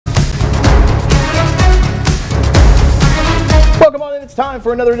Time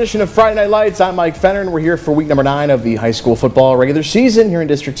for another edition of Friday Night Lights. I'm Mike Fenner, and we're here for week number 9 of the high school football regular season here in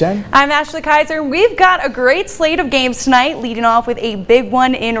District 10. I'm Ashley Kaiser, and we've got a great slate of games tonight, leading off with a big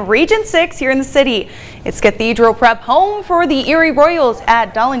one in Region 6 here in the city. It's Cathedral Prep home for the Erie Royals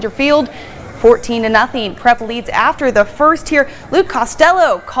at Dollinger Field. 14-0. Prep leads after the first here. Luke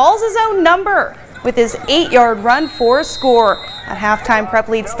Costello calls his own number with his 8-yard run for a score. At halftime, Prep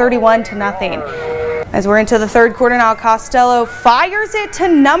leads 31-0. As we're into the third quarter now, Costello fires it to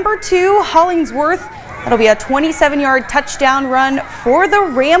number 2, Hollingsworth. That'll be a 27-yard touchdown run for the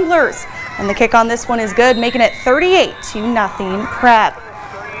Ramblers. And the kick on this one is good, making it 38-0 Prep.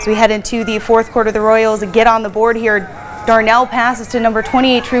 As we head into the fourth quarter, the Royals get on the board here. Darnell passes to number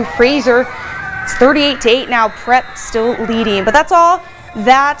 28, True Fraser. It's 38-8 now, Prep still leading. But that's all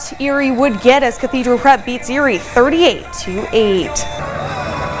that Erie would get as Cathedral Prep beats Erie 38-8.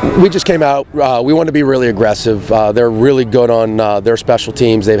 We just came out. We want to be really aggressive. They're really good on their special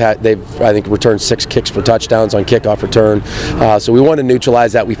teams. They've I think returned 6 kicks for touchdowns on kickoff return. So we want to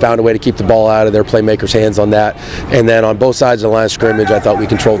neutralize that. We found a way to keep the ball out of their playmakers' hands on that. And then on both sides of the line of scrimmage, I thought we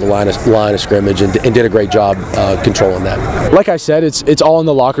controlled the line of scrimmage and did a great job controlling that. Like I said, it's all in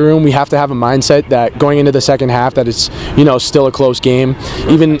the locker room. We have to have a mindset that going into the second half that it's still a close game,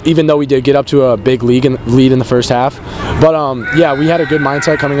 even though we did get up to a big lead in the first half. But yeah, we had a good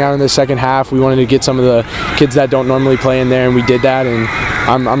mindset coming out in the second half. We wanted to get some of the kids that don't normally play in there, and we did that, and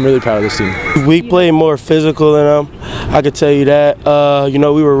I'm really proud of this team. We play more physical than them, I could tell you that.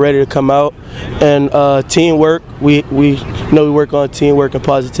 We were ready to come out, and teamwork, we work on teamwork and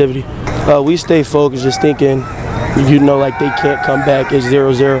positivity. We stay focused, just thinking, like they can't come back. It's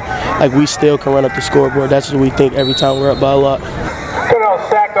 0-0. Like we still can run up the scoreboard. That's what we think every time we're up by a lot.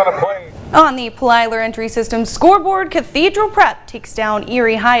 Sacked on a play. On the Plyler Entry System scoreboard, Cathedral Prep takes down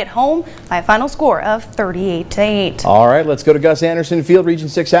Erie High at home by a final score of 38-8. All right, let's go to Gus Anderson Field. Region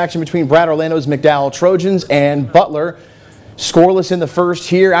 6 action between Brad Orlando's McDowell Trojans and Butler. Scoreless in the first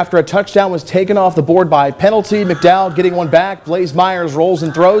here after a touchdown was taken off the board by penalty. McDowell getting one back. Blaze Myers rolls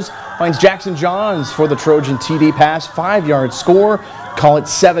and throws. Finds Jackson Johns for the Trojan TD pass. 5-yard score. Call it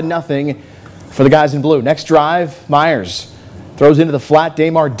 7-0 for the guys in blue. Next drive, Myers throws into the flat.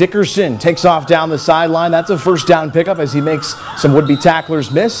 Damar Dickerson takes off down the sideline. That's a first down pickup as he makes some would-be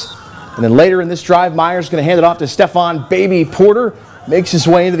tacklers miss. And then later in this drive, Myers going to hand it off to Stefan Baby Porter. Makes his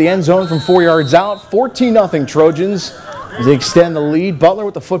way into the end zone from 4 yards out. 14-0 Trojans as they extend the lead. Butler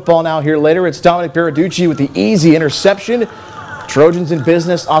with the football now here later. It's Dominic Baraducci with the easy interception. Trojans in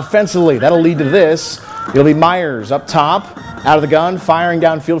business offensively. That'll lead to this. It'll be Myers up top, out of the gun, firing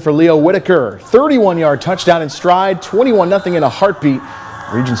downfield for Leo Whitaker. 31-yard touchdown in stride, 21-0 in a heartbeat.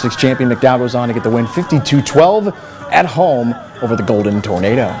 Region 6 champion McDowell goes on to get the win 52-12 at home over the Golden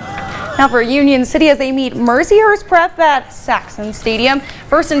Tornado. Now for Union City as they meet Mercyhurst Prep at Saxon Stadium.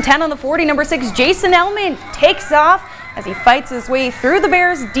 1st and 10 on the 40, number 6 Jason Ellman takes off as he fights his way through the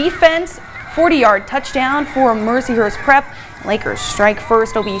Bears defense. 40-yard touchdown for Mercyhurst Prep. Lakers strike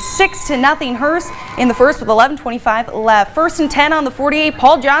first. It'll be 6-0 Hearst in the first with 11:25 left. 1st and 10 on the 48.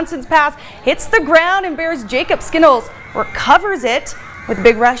 Paul Johnson's pass hits the ground and Bears Jacob Skinnles recovers it with a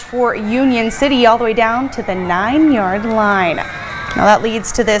big rush for Union City all the way down to the 9-yard line. Now that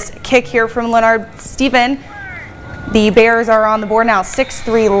leads to this kick here from Leonard Steven. The Bears are on the board now,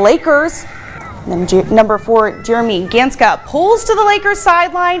 6-3 Lakers. And then number 4, Jeremy Ganska pulls to the Lakers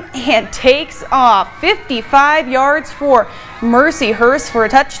sideline and takes off 55 yards for Mercyhurst for a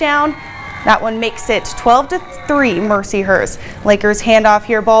touchdown. That one makes it 12-3 Mercyhurst. Lakers handoff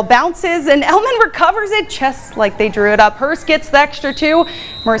here, ball bounces and Ellman recovers it just like they drew it up. Hurst gets the extra 2.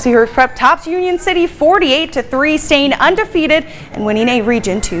 Mercyhurst Prep tops Union City 48-3, staying undefeated and winning a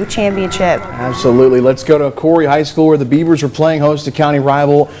Region 2 championship. Absolutely. Let's go to Corey High School where the Beavers are playing host to county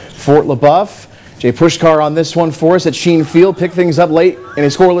rival Fort LaBeouf. Jay Pushkar on this one for us at Sheen Field. Pick things up late in a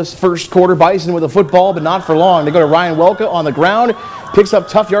scoreless first quarter. Bison with a football, but not for long. They go to Ryan Welka on the ground. Picks up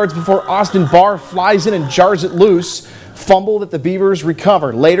tough yards before Austin Barr flies in and jars it loose. Fumble that the Beavers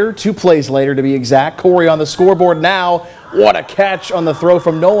recover. Later, 2 plays later to be exact. Corey on the scoreboard now. What a catch on the throw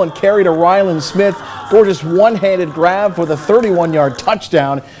from Nolan Carey to Ryland Smith. Gorgeous one-handed grab for the 31-yard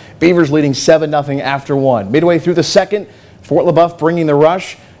touchdown. Beavers leading 7-0 after 1. Midway through the second, Fort LaBeouf bringing the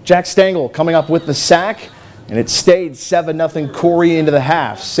rush. Jack Stengel coming up with the sack, and it stayed 7-0 Corey into the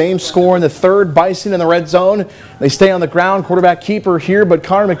half. Same score in the third. Bison in the red zone. They stay on the ground. Quarterback keeper here, but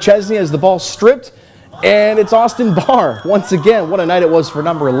Connor McChesney has the ball stripped, and it's Austin Barr. Once again, what a night it was for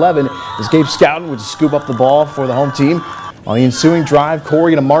number 11 as Gabe Scouten would scoop up the ball for the home team. On the ensuing drive,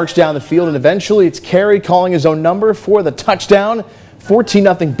 Corey going to march down the field, and eventually it's Carey calling his own number for the touchdown.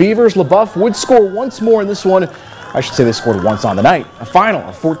 14-0 Beavers. LaBeouf would score once more in this one I should say they scored once on the night. A final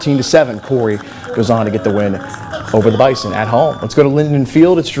of 14-7. Corey goes on to get the win over the Bison at home. Let's go to Linden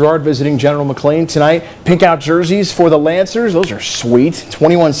Field. It's Girard visiting General McLean tonight. Pink out jerseys for the Lancers. Those are sweet.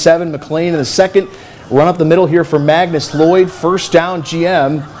 21-7. McLean in the second. Run up the middle here for Magnus Lloyd. First down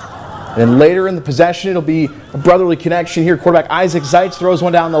GM. And then later in the possession, it'll be a brotherly connection here. Quarterback Isaac Zeitz throws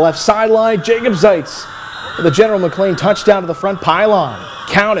one down the left sideline. Jacob Zeitz with a General McLean touchdown to the front pylon.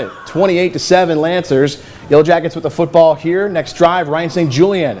 Count it, 28-7 Lancers. Yellow Jackets with the football here. Next drive, Ryan St.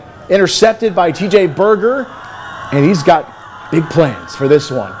 Julian intercepted by TJ Berger. And he's got big plans for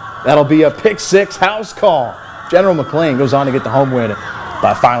this one. That'll be a pick six house call. General McLean goes on to get the home win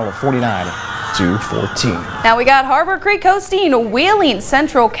by a final of 49-14. Now we got Harbor Creek hosting Wheeling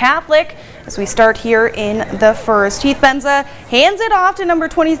Central Catholic as we start here in the first. Heath Benza hands it off to number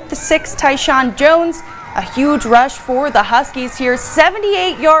 26 Tyshawn Jones. A huge rush for the Huskies here.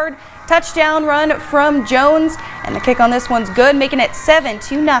 78-yard touchdown run from Jones. And the kick on this one's good, making it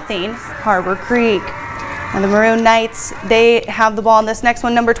 7-0 Harbor Creek. And the Maroon Knights, they have the ball in this next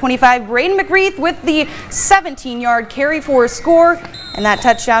one. Number 25, Braden McGreeth with the 17-yard carry for a score. And that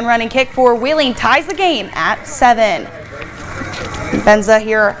touchdown run and kick for Wheeling ties the game at 7. Benza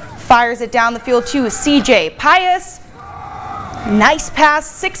here fires it down the field to CJ Pius. Nice pass,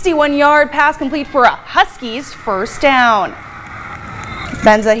 61-yard pass complete for a Huskies first down.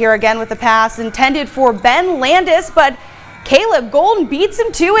 Benza here again with the pass intended for Ben Landis, but Caleb Golden beats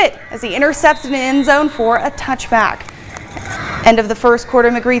him to it as he intercepts in the end zone for a touchback. End of the first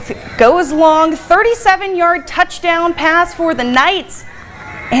quarter, McGreeth goes long, 37-yard touchdown pass for the Knights.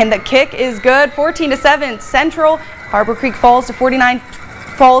 And the kick is good, 14-7 Central. Harbor Creek falls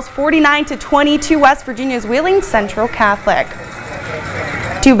 49-20 to West Virginia's Wheeling Central Catholic.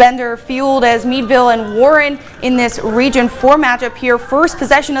 To Bender Field as Meadville and Warren in this Region 4 matchup here. First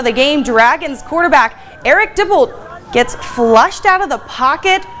possession of the game, Dragons quarterback Eric Dibble gets flushed out of the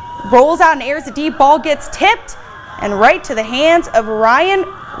pocket, rolls out and airs the deep ball, gets tipped, and right to the hands of Ryan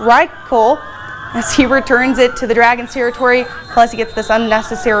Reichel as he returns it to the Dragons territory. Plus he gets this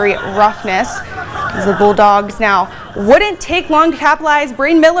unnecessary roughness as the Bulldogs now wouldn't take long to capitalize.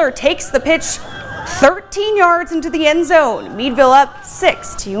 Brain Miller takes the pitch 13 yards into the end zone. Meadville up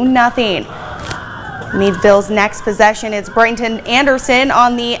 6-0. Meadville's next possession, it's Brenton Anderson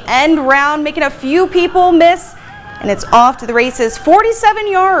on the end round, making a few people miss. And it's off to the races, 47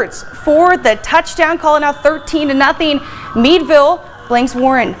 yards for the touchdown, calling out 13-0. Meadville blanks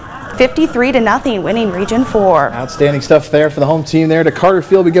Warren 53-0, winning Region 4. Outstanding stuff there for the home team there. To Carter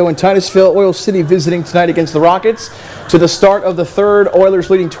Field we go in Titusville. Oil City visiting tonight against the Rockets. To the start of the third, Oilers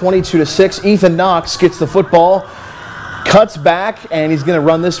leading 22-6. Ethan Knox gets the football, cuts back, and he's going to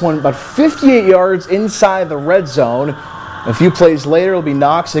run this one about 58 yards inside the red zone. A few plays later, it'll be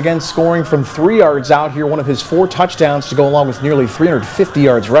Knox again scoring from 3 yards out here, one of his 4 touchdowns to go along with nearly 350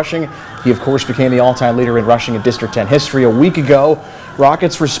 yards rushing. He, of course, became the all-time leader in rushing in District 10 history a week ago.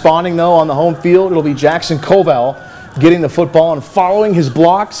 Rockets responding, though, on the home field. It'll be Jackson Covell getting the football and following his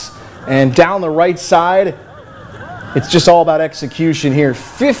blocks. And down the right side, it's just all about execution here.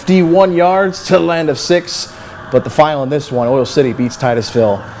 51 yards to the land of 6. But the final in this one, Oil City beats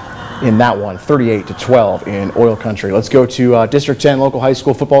Titusville in that one, 38-12 in Oil Country. Let's go to District 10 local high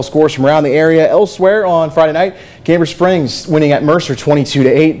school football scores from around the area. Elsewhere on Friday night, Cambridge Springs winning at Mercer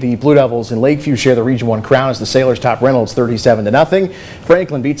 22-8. The Blue Devils in Lakeview share the Region 1 crown as the Sailors top Reynolds 37-0.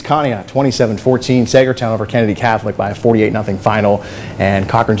 Franklin beats Conneaut 27-14. Sagertown over Kennedy Catholic by a 48-0 final. And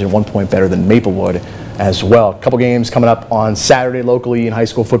Cochranton 1 point better than Maplewood as well. A couple games coming up on Saturday locally in high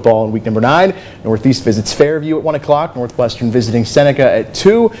school football in week number 9. Northeast visits Fairview at 1 o'clock. Northwestern visiting Seneca at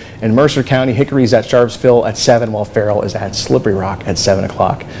 2. And Mercer County Hickory's at Sharpsville at 7, while Farrell is at Slippery Rock at 7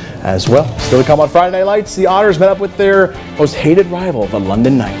 o'clock as well. Still to come on Friday Night Lights, the Otters met up with their most hated rival, the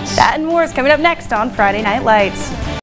London Knights. That and more is coming up next on Friday Night Lights.